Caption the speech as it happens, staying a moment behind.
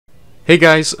Hey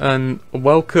guys, and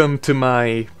welcome to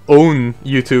my own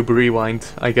YouTube rewind,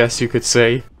 I guess you could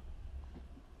say.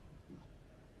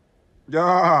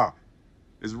 Yeah,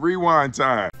 it's rewind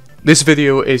time. This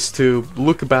video is to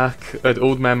look back at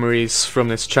old memories from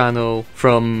this channel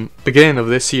from beginning of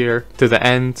this year to the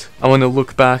end. I want to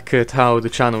look back at how the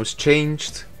channel's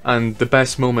changed and the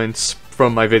best moments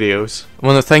from my videos. I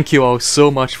want to thank you all so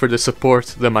much for the support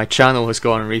that my channel has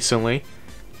gotten recently.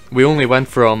 We only went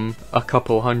from a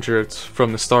couple hundred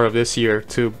from the start of this year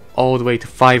to all the way to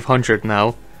 500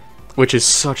 now, which is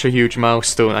such a huge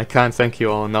milestone. I can't thank you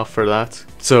all enough for that.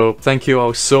 So thank you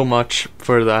all so much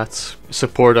for that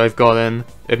support I've gotten.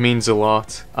 It means a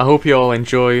lot. I hope you all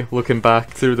enjoy looking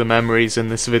back through the memories in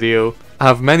this video. I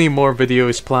have many more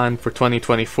videos planned for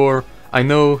 2024. I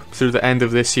know through the end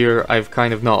of this year I've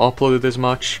kind of not uploaded as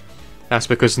much. That's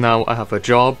because now I have a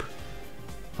job.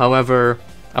 However,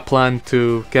 I plan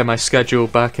to get my schedule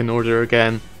back in order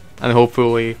again, and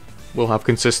hopefully we'll have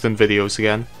consistent videos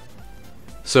again.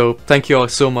 So thank you all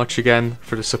so much again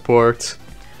for the support,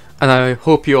 and I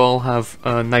hope you all have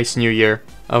a nice new year.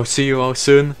 I'll see you all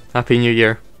soon. Happy New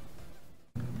Year.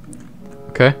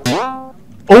 Okay. Oh!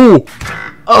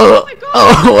 Oh my God.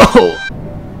 Oh!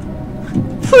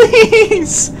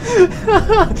 Please!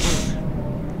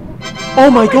 Oh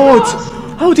my God!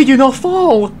 How did you not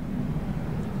fall?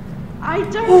 I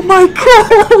don't. Oh my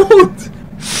God!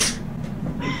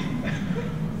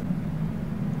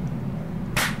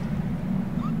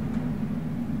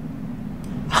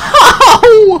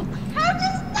 How? How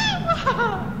does that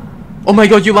work? Oh my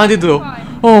God, you landed though.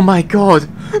 Oh my God.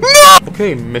 No!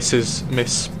 Okay,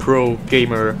 Miss Pro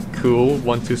Gamer Cool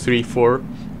 1234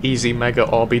 Easy Mega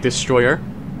Obby Destroyer.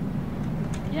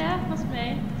 Yeah, that's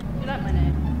me. You like my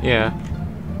name? Yeah.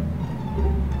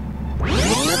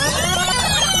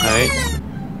 Alright.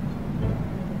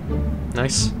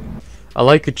 Nice. I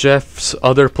like Jeff's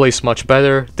other place much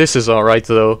better. This is alright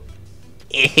though.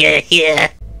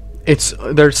 Yeah.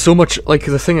 There's so much, like,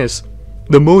 the thing is,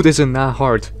 the mode isn't that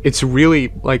hard. It's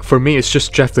really, like, for me, it's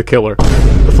just Jeff the Killer.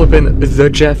 Flipping the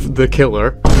Jeff the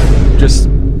Killer just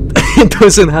it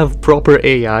doesn't have proper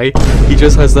AI. He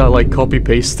just has that, like,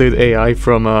 copy-pasted AI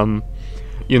from,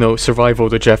 you know, Survival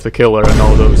the Jeff the Killer and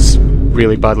all those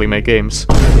really badly made games.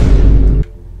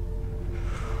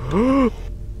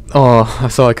 Oh, I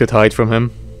thought I could hide from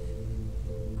him.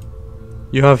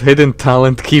 You have hidden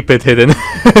talent, keep it hidden.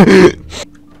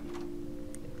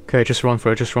 Okay, just run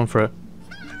for it, just run for it.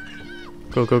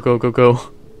 Go, go, go, go,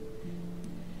 go.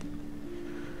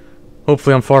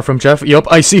 Hopefully I'm far from Jeff. Yup,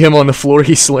 I see him on the floor,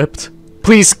 he slipped.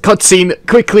 Please, cutscene,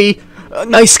 quickly!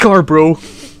 Nice car, bro!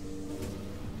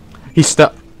 He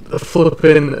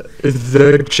flipping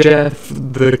the Jeff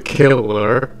the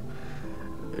Killer.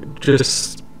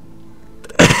 Just...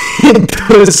 it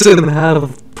doesn't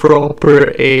have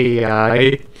proper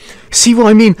AI. See what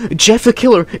I mean? Jeff the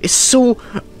Killer is so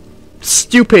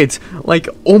stupid. Like,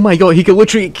 oh my God, he could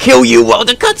literally kill you while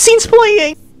the cutscene's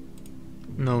playing.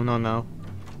 No, no, no.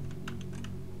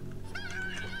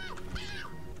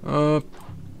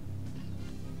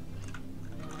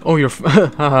 Oh, you're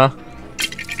haha.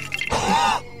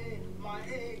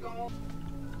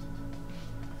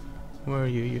 Where are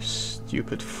you, you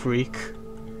stupid freak?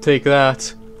 Take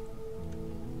that.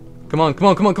 Come on, come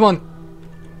on, come on, come on.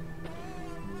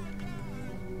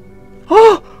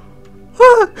 Oh!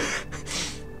 Ah!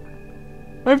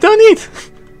 I've done it!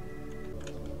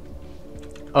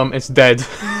 It's dead.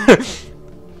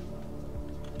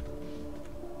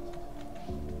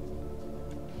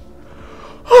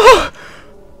 Oh!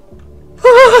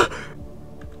 Ah!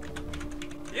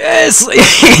 Yes!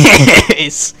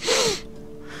 Yes!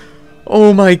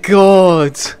 Oh my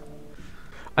God!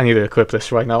 I need to equip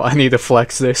this right now. I need to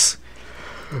flex this.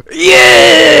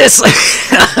 Yes!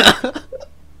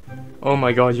 Oh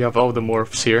my God, you have all the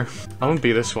morphs here. I won't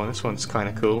be this one. This one's kind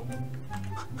of cool.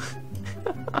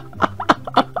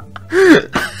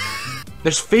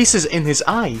 There's faces in his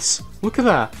eyes. Look at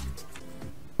that.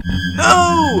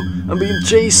 No! I'm being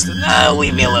chased. No,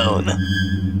 leave me alone.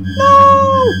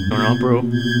 No! Turn on, bro.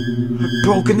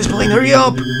 Bro, can this plane hurry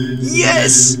up?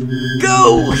 Yes!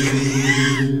 Go!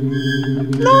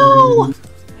 No!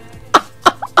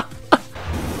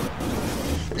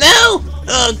 No!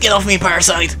 Oh, get off me,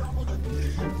 parasite!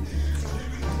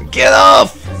 Get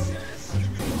off!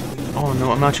 Oh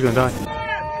no, I'm actually gonna die.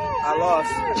 I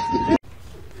lost.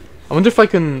 I wonder if I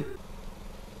can...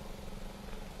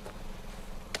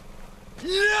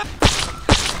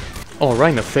 Oh,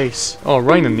 right in the face. Oh,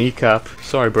 right in the kneecap.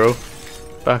 Sorry, bro.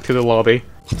 Back to the lobby.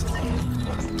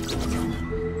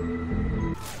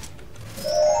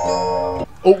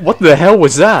 Oh, what the hell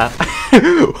was that?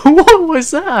 What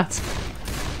was that?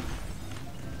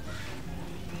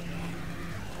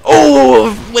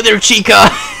 Wither Chica!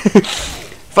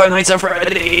 Five Nights at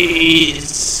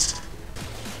Freddy's!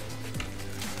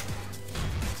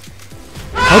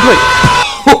 How do I...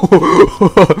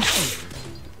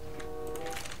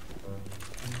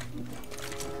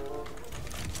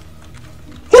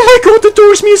 Oh my god, the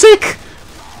Doors music!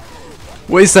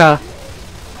 What is that?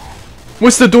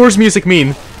 What's the Doors music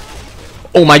mean?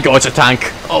 Oh my god, it's a tank!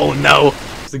 Oh no!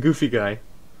 It's the goofy guy.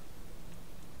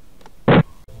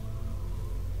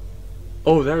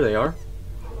 Oh, there they are.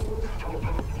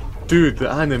 Dude, the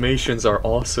animations are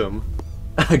awesome.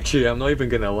 Actually, I'm not even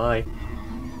gonna lie.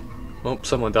 Oh,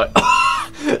 someone died.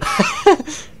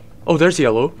 Oh, there's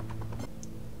Yellow.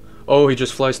 Oh, he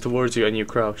just flies towards you and you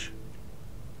crouch.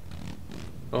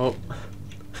 Oh.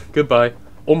 Goodbye.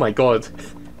 Oh my god.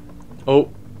 Oh.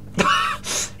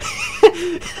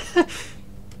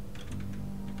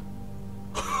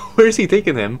 Where's he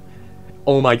taking him?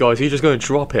 Oh my god, is he just gonna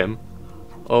drop him?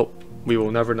 Oh, we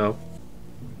will never know.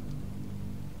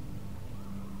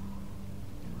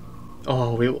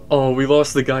 Oh, we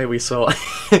lost the guy we saw.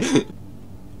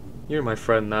 You're my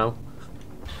friend now.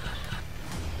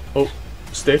 Oh,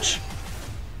 Stitch.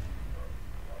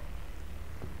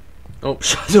 Oh,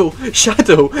 Shadow!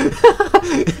 Shadow!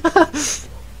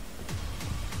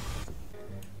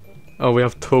 Oh, we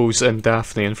have Toes and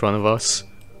Daphne in front of us.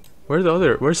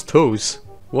 Where's Toes?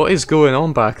 What is going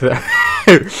on back there?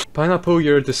 Pineapple,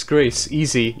 you're a disgrace.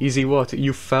 Easy. Easy what?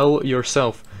 You fell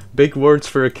yourself. Big words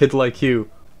for a kid like you.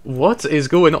 What is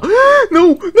going on?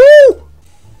 No! No!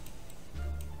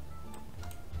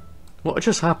 What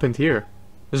just happened here?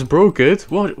 Is bro good?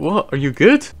 What? Are you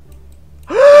good?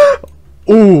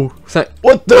 Oh!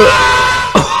 What the?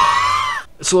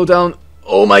 Slow down.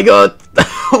 Oh my god!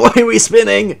 Why are we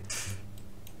spinning?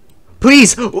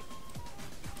 Please!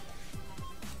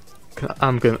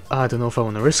 I don't know if I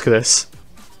want to risk this.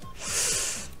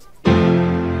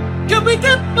 Can we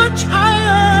get much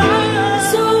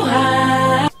higher? So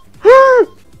high.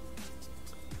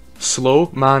 Slow?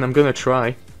 Man, I'm gonna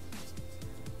try.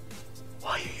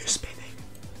 Why are you spinning?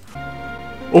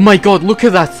 Oh my god, look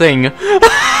at that thing!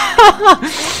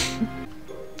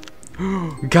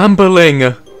 Gambling!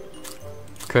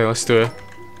 Okay, let's do it.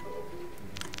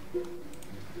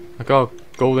 I got a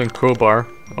golden crowbar.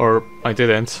 Or, I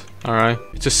didn't. Alright.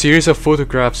 It's a series of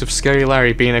photographs of Scary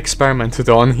Larry being experimented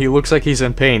on. He looks like he's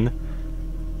in pain.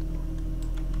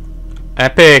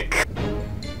 Epic!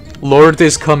 Lord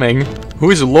is coming.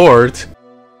 Who is Lord?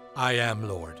 I am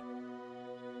Lord.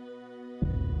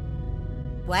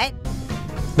 What?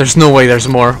 There's no way there's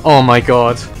more. Oh my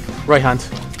god. Right hand.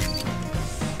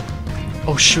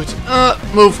 Oh shoot.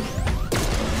 Move.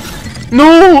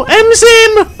 No!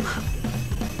 MZim!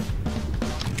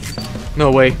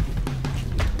 No way.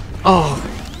 Oh.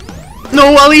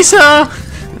 No, Alisa!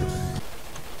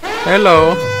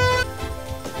 Hello.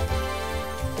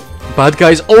 Bad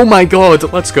guys. Oh my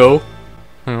god. Let's go.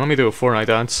 Hang on, let me do a Fortnite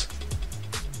dance.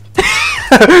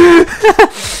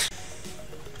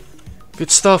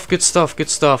 Good stuff, good stuff, good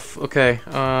stuff. Okay,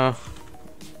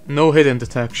 no hidden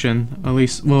detection. At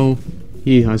least, well,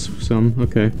 he has some.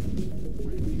 Okay.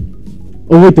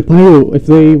 Oh wait, the pyro. If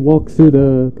they walk through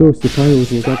the ghost, the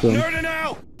pyros will get them.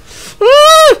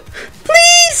 Ah!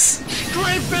 Please!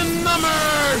 Strengthen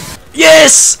numbers!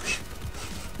 Yes!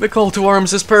 The call to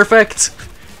arms is perfect.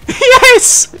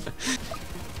 Yes!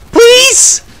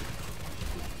 Please!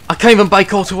 I can't even buy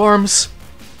call to arms.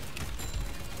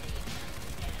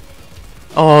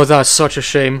 Oh, that's such a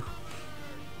shame.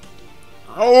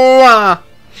 Oh!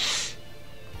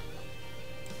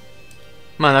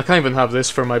 Man, I can't even have this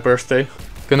for my birthday.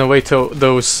 Gonna wait till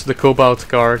the Cobalt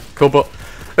Guard...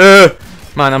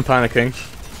 Man, I'm panicking.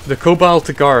 The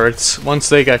Cobalt Guards, once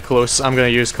they get close, I'm gonna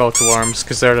use Call to Arms,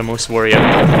 because they're the most worrying.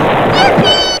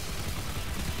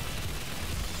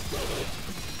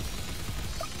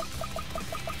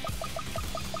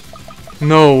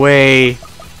 No way.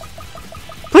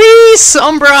 Please,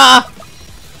 Umbra!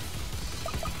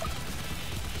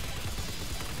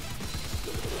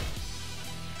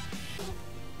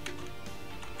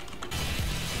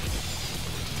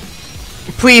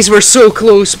 Please, we're so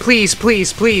close. Please,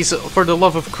 please, please, for the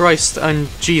love of Christ and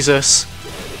Jesus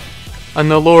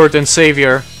and the Lord and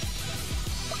Savior.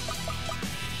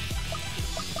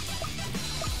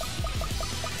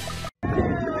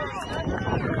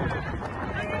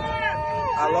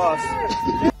 I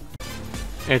lost.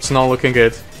 It's not looking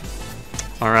good.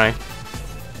 Alright.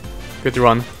 Good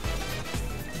run.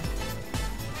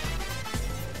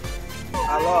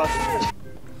 I lost.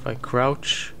 If I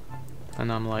crouch,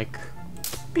 and I'm like...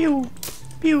 Pew!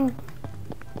 Pew!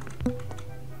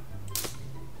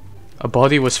 A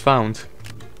body was found.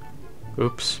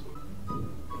 Oops.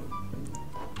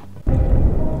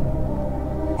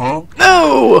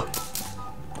 No!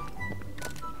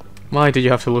 Why did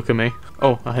you have to look at me?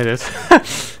 Oh, I hit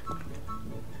it.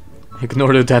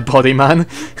 Ignore the dead body, man.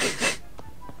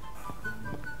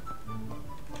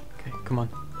 Okay, come on.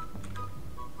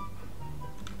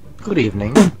 Good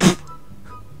evening.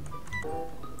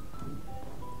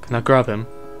 Can I grab him?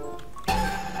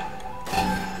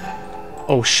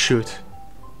 Oh shoot.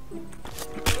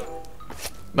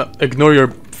 Ignore your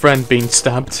friend being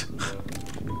stabbed.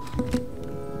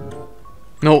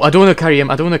 No, I don't want to carry him.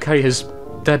 I don't want to carry his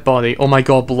dead body. Oh my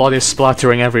god, blood is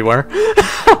splattering everywhere.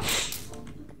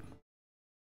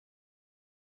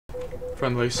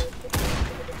 Friendlies.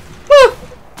 Ah!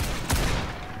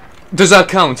 Does that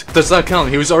count? Does that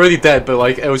count? He was already dead, but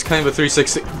like, it was kind of a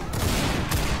 360.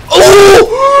 Oh!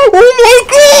 Oh my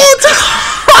god!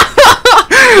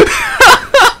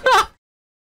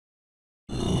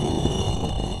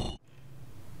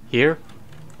 Here?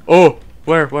 Oh!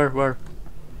 Where?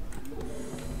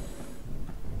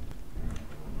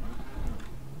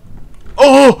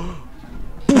 Oh!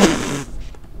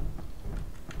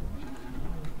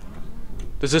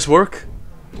 Does this work?